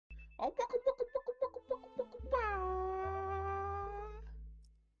Oh,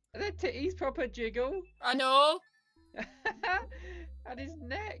 the titties proper jiggle. I know. And his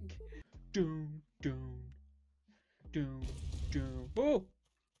neck. Doom, doom, doom, doom. Oh!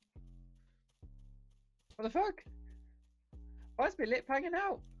 What the fuck? Why is my lip hanging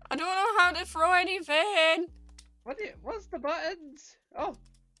out? I don't know how to throw anything. What's the buttons? Oh,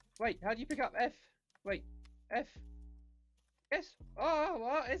 wait, how do you pick up F? Wait, F. Yes. Oh,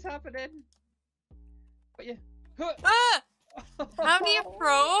 what is happening? What you? Ah! How do you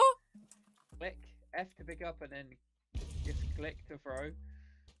throw? Click F to pick up and then just click to throw.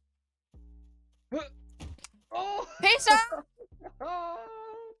 Oh! Pizza!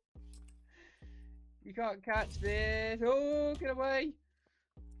 You can't catch this. Oh, get away.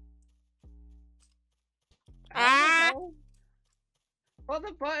 Ah! Ow. What are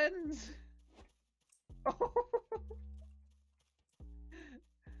the buttons?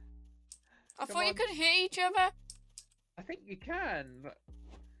 I thought you could hit each other. I think you can, but...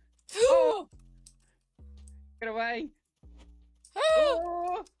 Oh! Get away.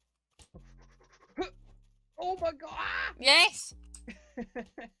 Oh! Oh my god! Ah! Yes!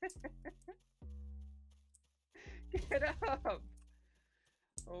 Get up!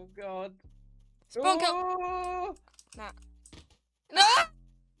 Oh god. Spunk up. Oh! Nah. No!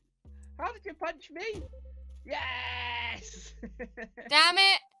 How did you punch me? Yes! Damn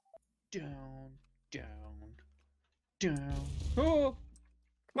it! Down, down, down. Oh!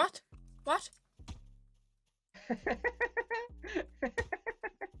 What? What?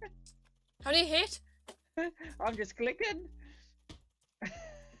 How do you hit? I'm just clicking.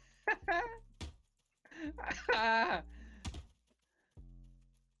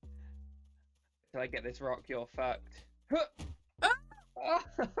 Till I get this rock, you're fucked.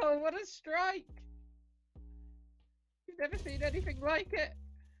 Oh, what a strike! You've never seen anything like it.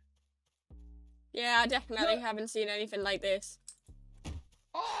 Yeah, I definitely haven't seen anything like this.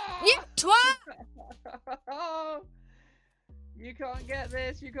 Oh! You twat! Oh! You can't get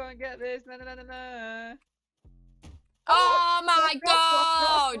this. You can't get this. No, no, no, no, no. Oh my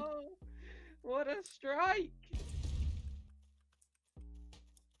god! What a strike!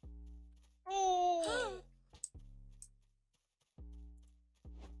 Oh!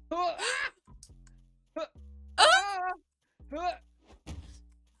 Oh!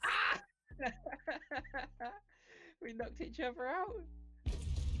 We knocked each other out.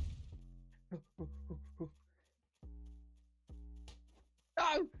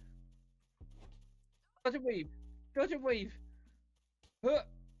 No! Dodge and weave. Dodge and weave. Oh,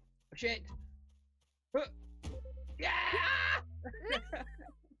 shit. Yeah!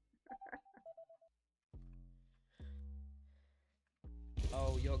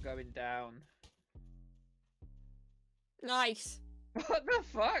 Oh, you're going down. Nice. What the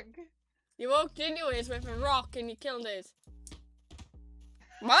fuck? You walked into it with a rock and you killed it.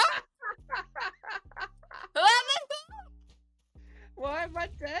 What? Why am I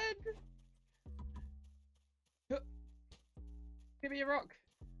dead? Give me a rock.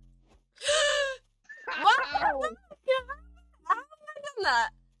 What? Ow! How have I done that?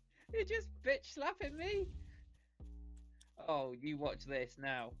 You're just bitch slapping me. Oh, you watch this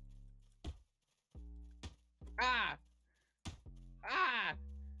now. Ah! Ah!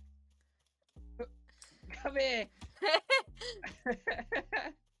 Come here.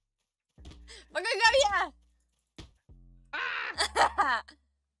 I'm gonna go Ah!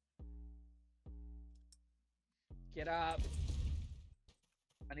 Get up.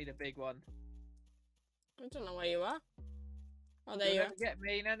 I need a big one. I don't know where you are. Oh, there you You'll are. never get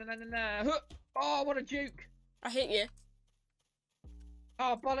me. No, no, no, no, no. Oh, what a juke. I hit you.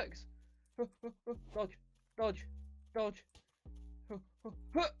 Oh, bollocks. Dodge. Dodge. Dodge.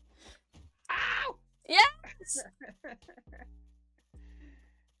 Ow! Yes!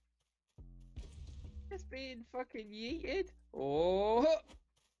 Just being fucking yeeted. Oh!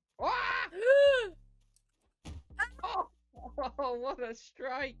 Ah! Oh! Oh, what a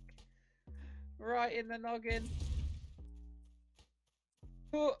strike! Right in the noggin.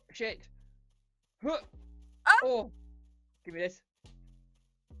 Oh, shit. Oh! Give me this.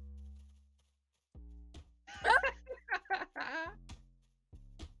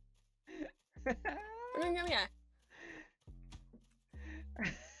 Come here.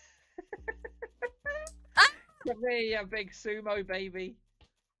 Come here, you big sumo baby.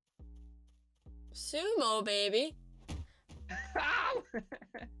 Sumo, baby. Ow!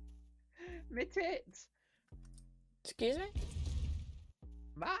 My tits. Excuse me?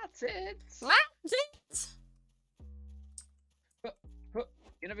 My tits. My tits.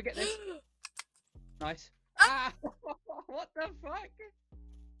 You never get this. Nice. Ah! What the fuck?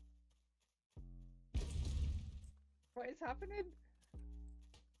 What is happening?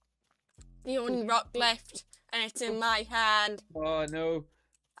 The only rock left, and it's in my hand. Oh no.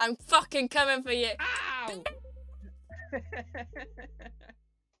 I'm fucking coming for you. Ow!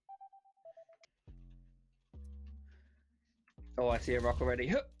 Oh, I see a rock already.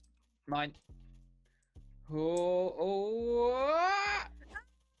 Huh. Mine. Oh, oh.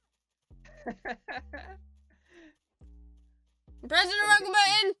 I'm pressing the rock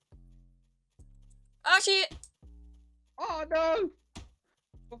button. Oh shit. Oh no!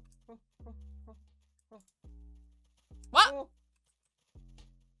 Oh, oh, oh, oh, oh. What? Oh.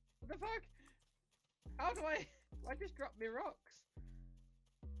 What the fuck? How do I just dropped me rocks.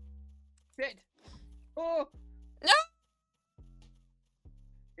 Shit! Oh! No!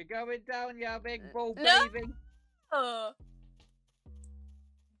 You're going down, you big bull No. baby. Oh.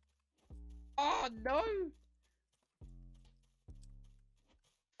 Oh no!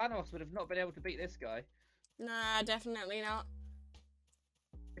 Thanos would have not been able to beat this guy. Nah, definitely not.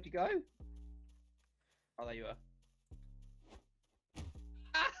 Where'd you go? Oh, there you are.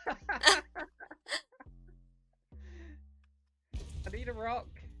 I need a rock.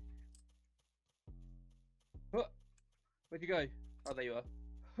 Huh. Where'd you go? Oh, there you are.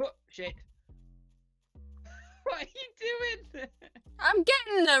 Huh. Shit. What are you doing? I'm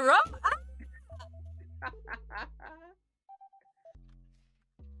getting the rock.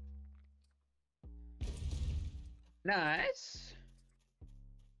 Nice.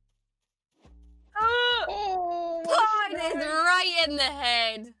 Oh! Oh, Point is right in the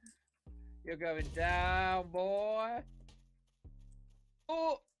head. You're going down, boy.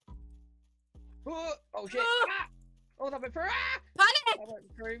 Oh. Oh, oh shit. Oh. Ah. Oh, that went through. Ah. Panic! That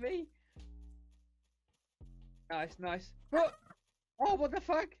went through me. Nice, nice. Oh, oh what the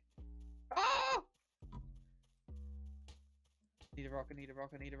fuck? Oh! Need a rock, I need a rock,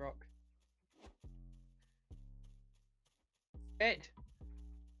 I need a rock. It.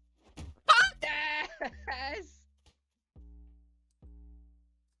 Yes!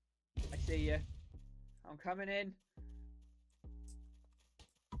 I see you. I'm coming in.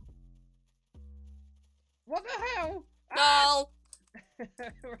 What the hell? Ah! No.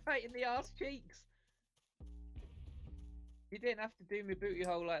 Right in the arse cheeks. You didn't have to do me booty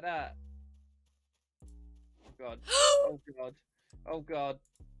hole like that. Oh god. Oh god. Oh god.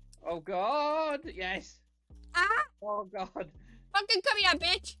 Oh god. Yes. Ah! Oh god. Fucking come here,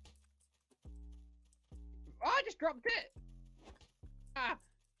 bitch. Oh, I just dropped it. Ah.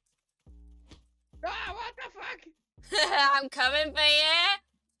 Ah, what the fuck? I'm coming for you.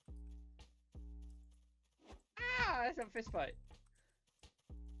 Ah, that's a fist fight.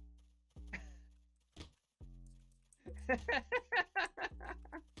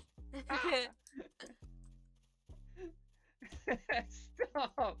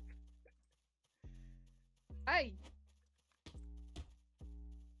 Stop. Hey.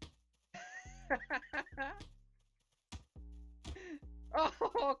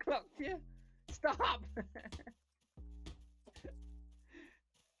 Oh, clocked you. Stop.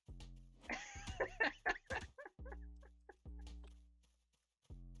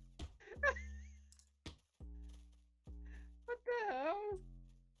 What the hell?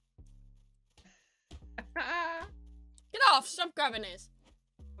 Get off. Stop grabbing this.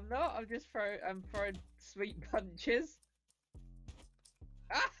 I'm not. I'm throwing sweet punches.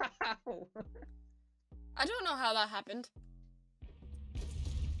 Ow! I don't know how that happened.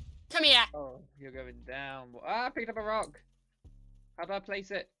 Come here. Oh, you're going down. Ah, I picked up a rock. How do I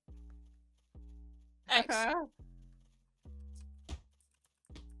place it? X.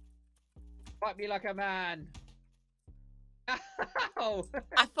 Fight me like a man. Ow!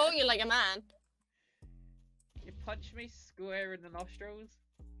 I fought you like a man. You punched me square in the nostrils.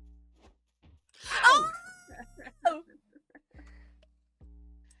 Oh!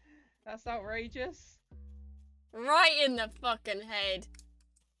 That's outrageous. Right in the fucking head.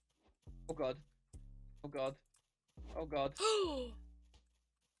 Oh god. Oh god. Oh god. Oh,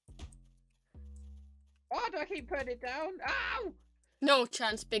 do I keep putting it down? Ow! No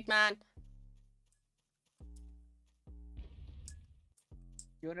chance, big man.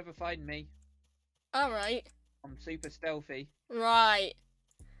 You'll never find me. Alright. I'm super stealthy. Right.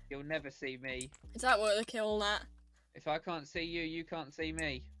 You'll never see me. Is that what they're killing at? If I can't see you, you can't see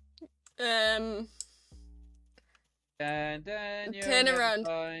me. Dun, You'll turn never around.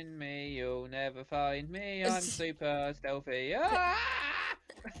 find me. You'll never find me. I'm super stealthy. Ah!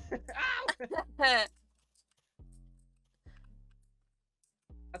 Ow!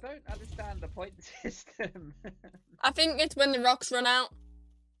 I don't understand the point system. I think it's when the rocks run out.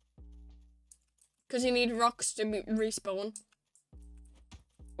 Because you need rocks to respawn.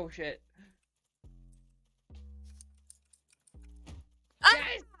 Oh shit.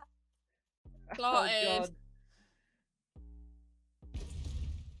 Slotted. Oh god.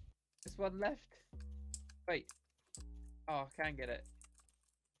 There's one left. Wait. Oh, I can get it.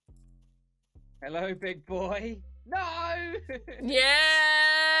 Hello, big boy. No! Yeah!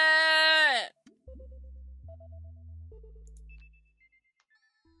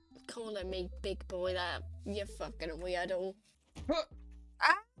 Calling me big boy, that you fucking weirdo.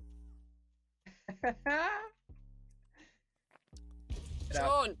 Ah!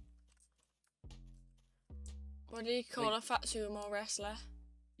 Sean, what do you call a fat sumo wrestler?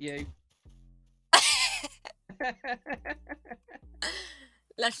 You.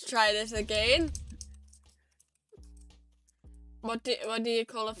 Let's try this again. What do you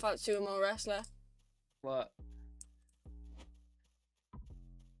call a fat sumo wrestler? What?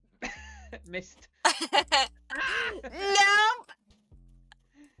 Missed. Nope.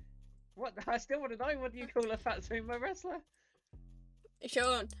 What? I still want to know. What do you call a fat sumo wrestler?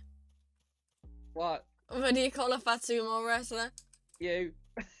 Sean, What? what do you call a fat sumo wrestler? You.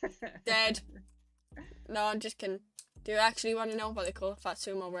 Dead. No, I'm just kidding. Do you actually want to know what they call a fat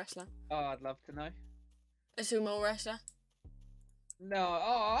sumo wrestler? Oh, I'd love to know. A sumo wrestler? No.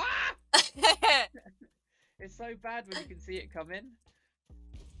 Oh, ah! It's so bad when you can see it coming.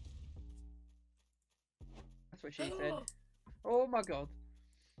 That's what she said. Oh my god.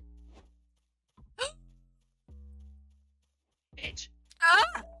 Bitch.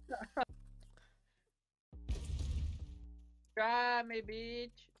 Ah! Try me,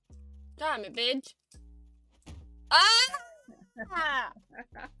 bitch. Damn it, bitch. Ah!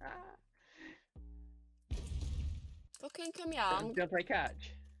 Fucking come here. Do you want to play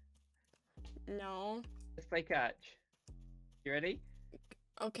catch? No. Let's play catch. You ready?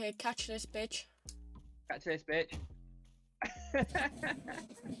 Okay, catch this bitch. Catch this, bitch.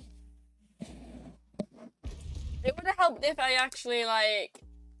 It would have helped if I actually, like,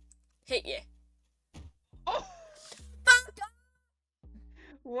 hit you. Oh! Fuck!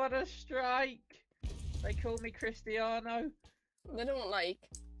 What a strike! They call me Cristiano. They don't like.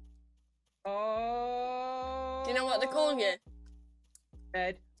 Oh! Do you know what they call you?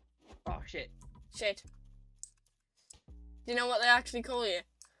 Dead. Oh shit. Shit. Do you know what they actually call you?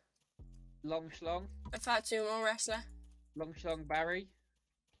 Long schlong. A fat sumo wrestler. Long schlong Barry.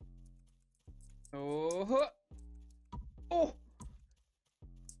 Oh! Oh!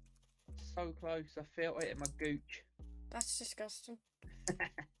 So close. I felt it in my gooch. That's disgusting.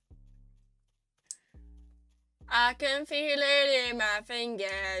 I can feel it in my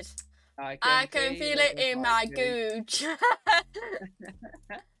fingers. I can feel it in my gooch.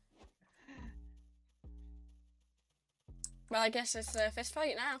 Well, I guess it's a fist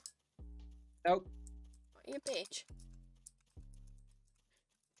fight now. Nope. You bitch.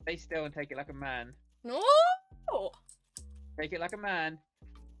 Stay still and take it like a man. No! Take it like a man.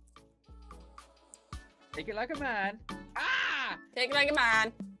 Take it like a man. Ah! Take it like a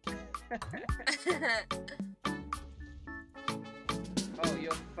man. Oh,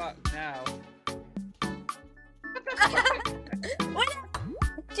 you're fucked now. What